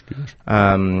 Entrenched. Yes.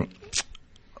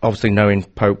 Obviously, knowing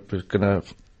Pope was going to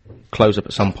close up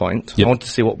at some point, I wanted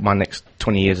to see what my next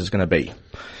 20 years is going to be.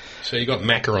 So you got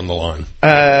Macca on the line.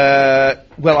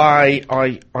 Well,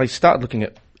 I started looking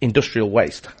at industrial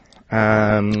waste.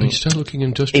 You started looking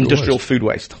at industrial food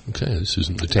waste. Okay, this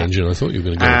isn't the tangent I thought you were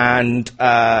going to go. And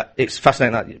it's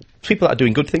fascinating that people that are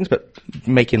doing good things but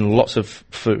making lots of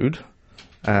food,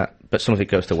 but some of it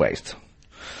goes to waste.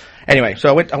 Anyway, so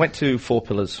I went to Four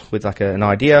Pillars with like an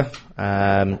idea.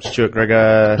 Stuart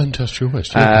Gregor, industrial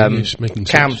waste. Making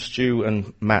Cam, sense. Stu,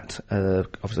 and Matt,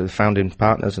 obviously the founding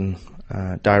partners and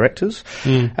directors.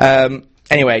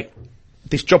 Anyway,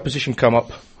 this job position come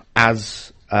up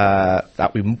as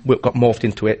that we got morphed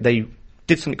into it. They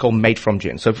did something called Made From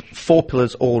Gin. So Four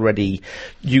Pillars already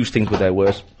use things with their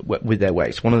waste.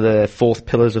 One of the fourth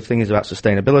pillars of things is about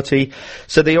sustainability.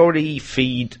 So they already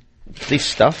feed this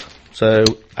stuff. So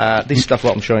this stuff,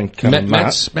 what I'm showing,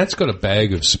 Matt's got a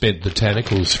bag of spent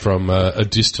botanicals from a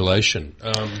distillation.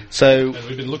 So and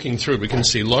we've been looking through it. We can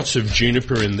see lots of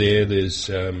juniper in there. There's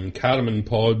cardamom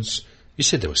pods. You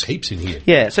said there was heaps in here.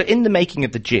 Yeah. So in the making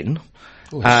of the gin,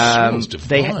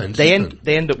 they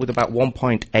end up with about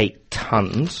 1.8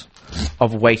 tons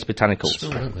of waste botanicals.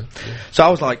 Right, man. Yeah. So I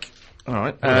was like, all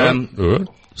right.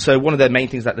 So one of the main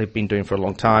things that they've been doing for a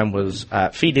long time was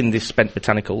feeding this spent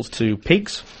botanicals to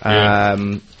pigs.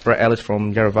 Brett Ellis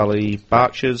from Yarra Valley,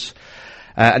 Berkshires,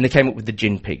 and they came up with the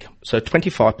gin pig. So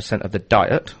 25% of the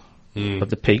diet of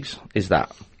the pigs is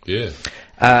that. Yeah.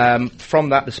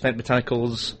 From that, the spent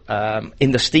botanicals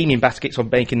in the steaming baskets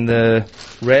of making the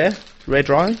rare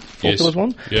dry, Four Pillars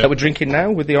one, that we're drinking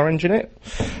now with the orange in it.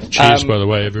 Cheers, by the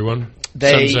way, everyone.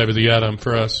 Sun's over the yard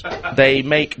for us. They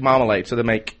make marmalade, so they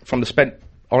make, from the spent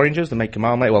oranges, they make a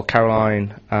marmalade. Well,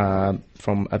 Caroline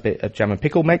from a bit of jam and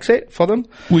pickle makes it for them.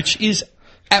 Which is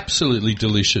absolutely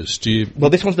delicious. Well,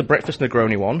 this one's the breakfast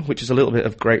Negroni one, which is a little bit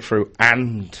of grapefruit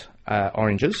and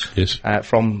oranges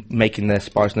from making their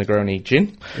spice Negroni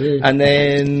gin. And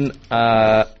then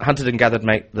Hunted and Gathered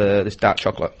make this dark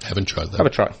chocolate. Haven't tried that. Have a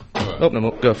try. Right. Open them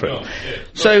up, go for it. Yeah.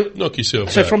 So knock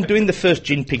yourself So out. from doing the first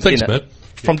gin pig dinner, Matt.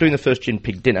 From doing the first gin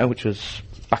pig dinner, which was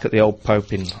back at the Old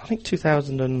Pope in, I think,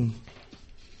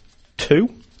 2002.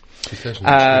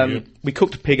 We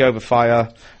cooked a pig over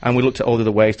fire, and we looked at all of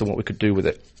the waste and what we could do with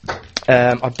it.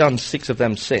 I've done 6 of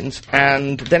them since,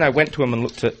 and then I went to them and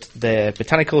looked at their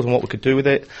botanicals and what we could do with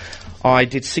it. I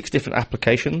did 6 different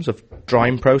applications of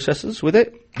drying processes with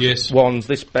it. Yes. One's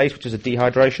this base, which is a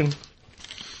dehydration.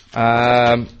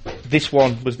 This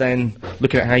one was then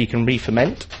looking at how you can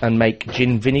re-ferment and make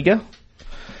gin vinegar.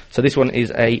 So this one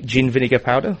is a gin vinegar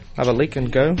powder. Have a lick and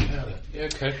go. Yeah,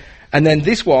 okay. And then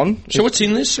this one... So what's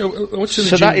in this? What's in the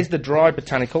So gin? that is the dry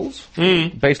botanicals,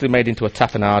 basically made into a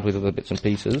tapenade with other bits and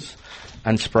pieces,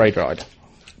 and spray dried.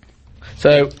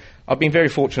 So I've been very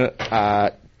fortunate.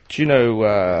 Do you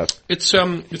know... It's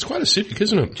quite acidic,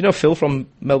 isn't it? Do you know Phil from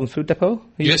Melbourne Food Depot?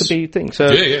 He used to be thing.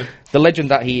 So yeah. The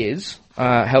legend that he is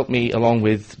helped me along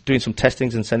with doing some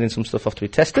testings and sending some stuff off to be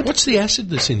tested. What's the acid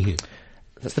that's in here?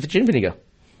 That's the gin vinegar.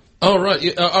 Oh, right.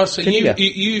 Yeah. So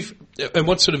you've... And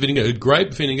what sort of vinegar?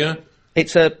 Grape vinegar?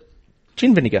 It's a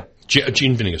gin vinegar.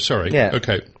 Gin vinegar, sorry. Yeah.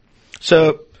 Okay.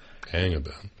 So... Hang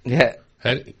about. Yeah.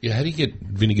 How do you get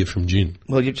vinegar from gin?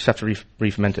 Well, you just have to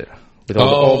re-ferment it. With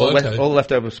all the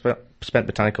leftover spent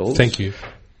botanicals. Thank you.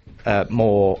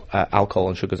 More alcohol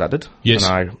and sugars added. Yes.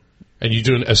 And you're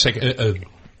doing a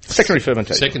secondary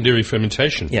fermentation. Secondary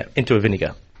fermentation. Yeah, into a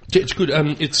vinegar. Yeah, it's good.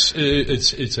 It's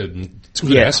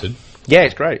good acid. Yeah,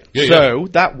 it's great. Yeah,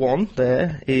 that one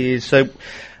there is... So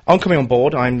I'm coming on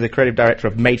board. I'm the creative director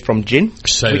of Made From Gin.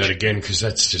 Say that again, because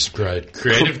that's just great.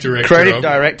 Creative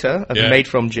director of Made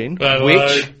From Gin,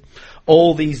 which...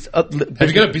 All these... Have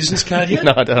you got a business card yet?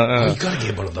 No, I don't know. You've got to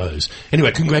get one of those.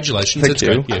 Anyway, congratulations. Thank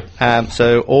you. Great. Yeah.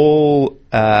 So all...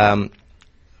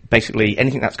 basically,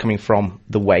 anything that's coming from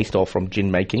the waste or from gin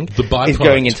making is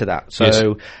going into that.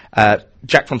 So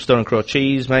Jack from Stone and Crow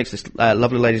Cheese makes this.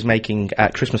 Lovely lady's making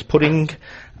Christmas pudding.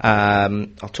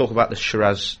 I'll talk about the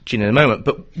Shiraz gin in a moment.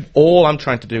 But all I'm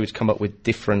trying to do is come up with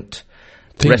different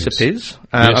recipes.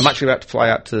 I'm actually about to fly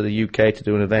out to the UK to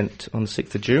do an event on the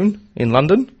 6th of June in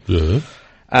London.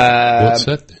 What's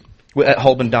that then? We're at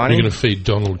Holborn Dining. You're going to feed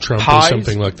Donald Trump or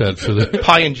something like that for the...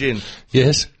 Pie and gin.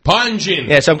 Yes. Pie and gin.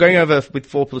 Yeah, so I'm going over with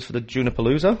 4 Pillars for the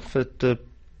Junipalooza to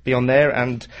be on there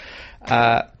and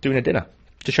doing a dinner.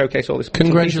 to showcase all this.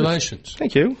 Congratulations!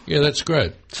 Thank you. Yeah, that's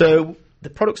great. So the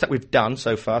products that we've done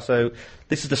so far. So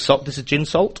this is the salt. This is gin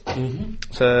salt.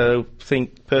 Mm-hmm. So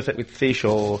think perfect with fish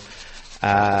or.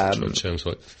 That's what it sounds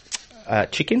like.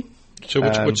 Chicken. So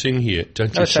what's in here?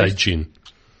 Don't just say gin.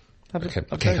 Okay.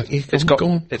 It's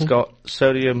got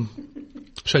sodium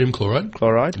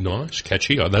chloride. Nice,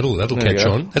 catchy. Oh, that'll catch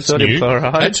on. That's sodium new.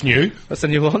 Chloride. That's new. That's a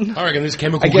new one. I reckon this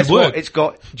chemical and guess could work. What? It's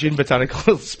got gin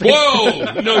botanicals.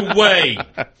 Whoa! No way!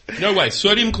 No way.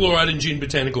 Sodium chloride and gin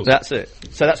botanicals. That's it.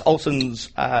 So that's Olsen's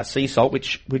sea salt,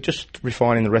 which we're just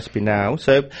refining the recipe now.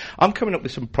 So I'm coming up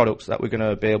with some products that we're going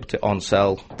to be able to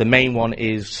on-sell. The main one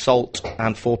is salt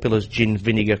and 4 Pillars gin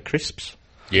vinegar crisps.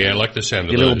 Yeah, I like the sound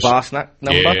of those. Your little bar snack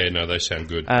number. Yeah, no, they sound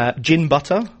good. Gin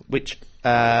butter, which...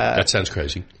 that sounds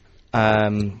crazy.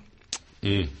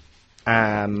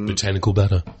 Botanical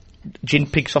butter. Gin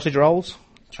pig sausage rolls.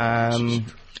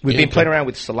 We've been playing around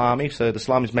with salami, so the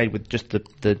salami is made with just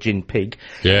the gin pig.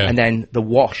 Yeah. And then the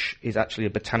wash is actually a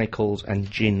botanicals and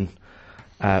gin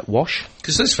wash.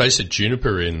 Because let's face it,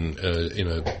 juniper in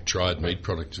a dried meat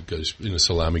product in a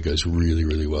salami goes really,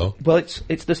 really well. Well,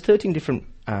 there's 13 different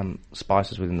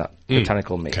spices within that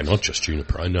botanical mix. Okay, not just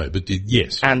juniper, I know, but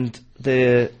yes. And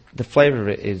the flavour of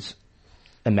it is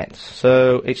immense.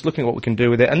 So it's looking at what we can do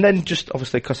with it. And then just,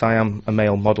 obviously, because I am a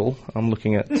male model, I'm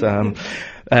looking at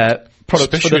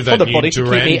products especially for the body.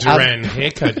 Especially that Duran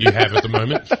haircut you have at the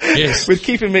moment. Yes. With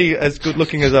keeping me as good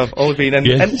looking as I've always been and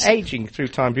ageing through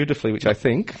time beautifully, which I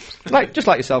think, just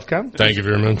like yourself, Cam. Thank you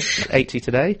very much. 80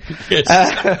 today. Yes.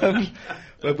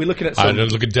 We're looking at some... I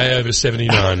don't look a day over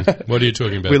 79. What are you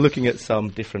talking about? We're looking at some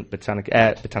different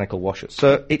botanical washes.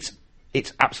 So it's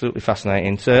absolutely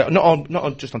fascinating. So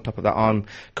not just on top of that, I'm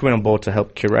coming on board to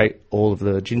help curate all of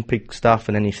the gin pig stuff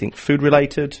and anything food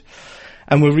related.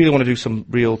 And we really want to do some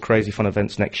real crazy fun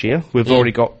events next year. We've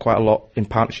already got quite a lot in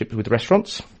partnership with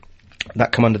restaurants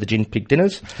that come under the gin pig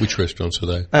dinners. Which restaurants are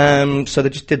they? So they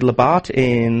just did Labatt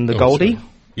in the Goldie. Sorry.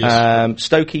 Yes.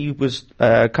 Stokey was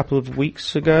a couple of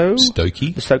weeks ago.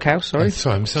 Stokey? The Stokehouse, sorry. I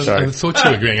thought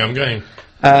you were going. I'm going.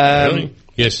 Really?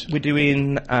 Yes. We're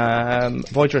doing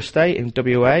Voyager Estate in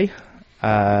WA,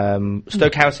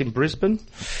 Stokehouse in Brisbane.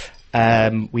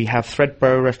 We have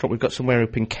Threadborough Restaurant. We've got somewhere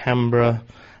up in Canberra.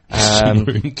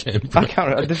 Somewhere in Canberra. I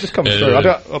can't. This just comes through.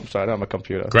 I'm sorry, I don't have my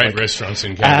computer. Great restaurants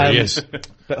in Canberra, yes.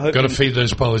 Got to feed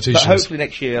those politicians. But hopefully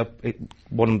next year,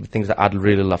 one of the things that I'd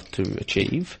really love to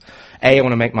achieve, I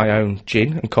want to make my own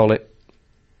gin and call it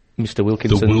Mr.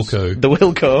 Wilkinson's. The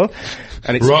Wilco.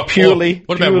 And it's purely...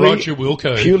 What about Roger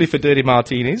Wilco? Purely for dirty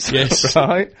martinis. Yes.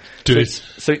 Right?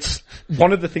 So it's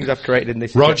one of the things I've created in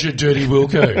this... Roger Dirty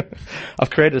Wilco. I've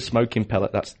created a smoking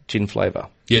pellet that's gin flavour.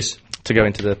 Yes. To go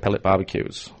into the pellet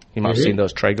barbecues. You might have seen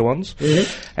those Traeger ones.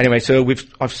 Mm-hmm. Anyway, so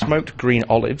I've smoked green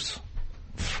olives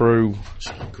through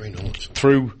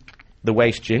the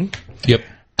waste gin. Yep.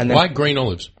 And then, why green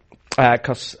olives?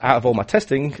 Because out of all my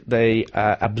testing, they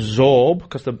absorb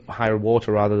because the higher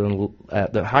water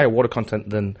the higher water content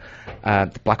than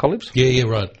the black olives. Yeah,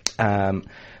 right.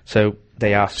 So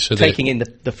they are taking in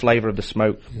the flavour of the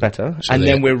smoke better, and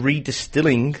then we're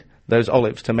redistilling those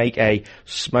olives to make a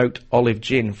smoked olive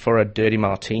gin for a dirty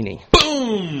martini.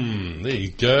 Boom! There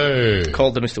you go.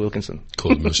 Called the Mr. Wilkinson.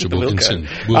 Called Mr. Wilkinson.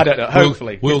 I don't know.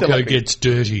 Hopefully, Wilco gets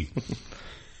dirty.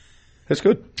 That's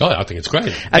good. Oh, I think it's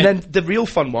great. And then the real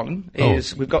fun one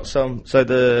is we've got some. So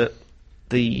this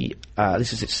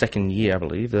is its second year, I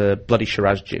believe. The Bloody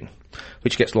Shiraz gin,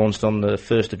 which gets launched on the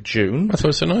 1st of June. I thought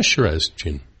it's a nice Shiraz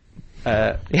gin.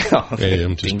 I'm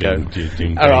just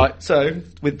being all right. So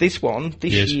with this one,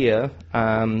 this year,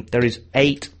 there is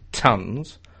 8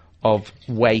 tons of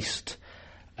waste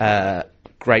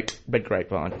red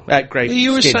grapevine.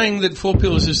 You were saying that 4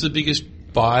 Pillars is the biggest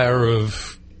buyer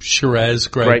of Shiraz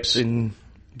grapes in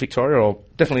Victoria, or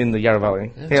definitely in the Yarra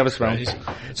Valley.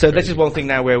 So this is one thing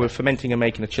now where we're fermenting and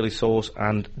making a chili sauce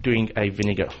and doing a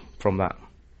vinegar from that.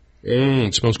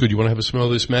 It smells good. You want to have a smell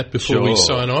of this, Matt, before we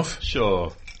sign off?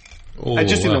 Sure. And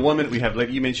just in the 1 minute we have,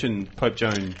 you mentioned Pope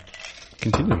Joan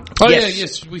continuing. Oh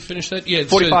yes, we finished that. Yeah,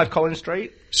 45 Collins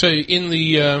Street. So in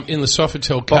the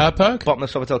Sofitel car park, bottom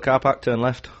of the Sofitel car park, turn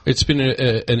left. It's been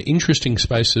an interesting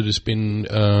space that has been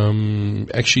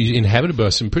actually inhabited by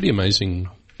some pretty amazing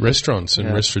restaurants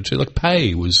and restaurants. Like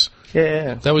Pei was.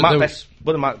 Yeah.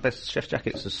 One of my best chef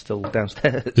jackets is still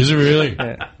downstairs. Is it really?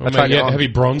 Yeah. Have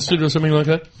you bronzed it or something like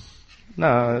that?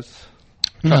 No.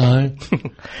 No.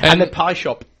 And the pie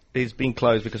shop is being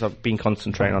closed because I've been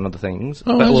concentrating on other things.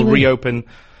 But it will reopen.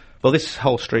 Well, this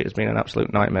whole street has been an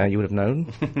absolute nightmare, you would have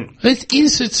known. It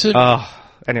is.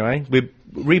 Anyway,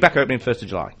 we're back opening 1st of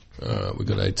July. We've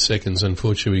got 8 seconds.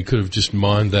 Unfortunately, we could have just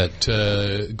mined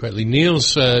that greatly.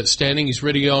 Neil's standing. He's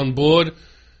ready on board.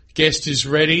 Guest is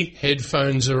ready.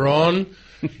 Headphones are on.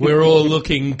 We're all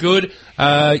looking good.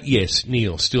 Yes,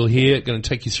 Neil, still here. Going to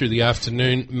take you through the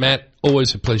afternoon. Matt,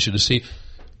 always a pleasure to see you.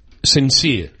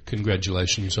 Sincere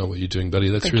congratulations on what you're doing, buddy.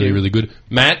 That's really, really good.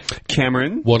 Matt.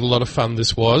 Cameron. What a lot of fun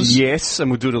this was. Yes, and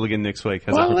we'll do it all again next week.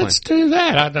 Well, let's do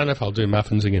that. I don't know if I'll do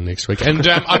muffins again next week. And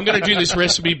I'm going to do this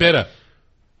recipe better.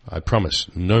 I promise.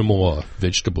 No more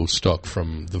vegetable stock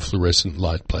from the fluorescent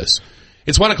light place.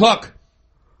 It's 1 o'clock.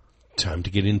 Time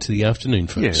to get into the afternoon,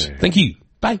 folks. Yeah. Thank you.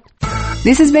 Bye.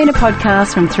 This has been a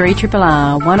podcast from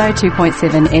 3RRR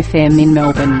 102.7 FM in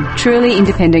Melbourne. Truly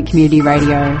independent community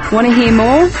radio. Want to hear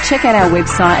more? Check out our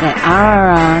website at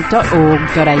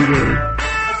rrr.org.au.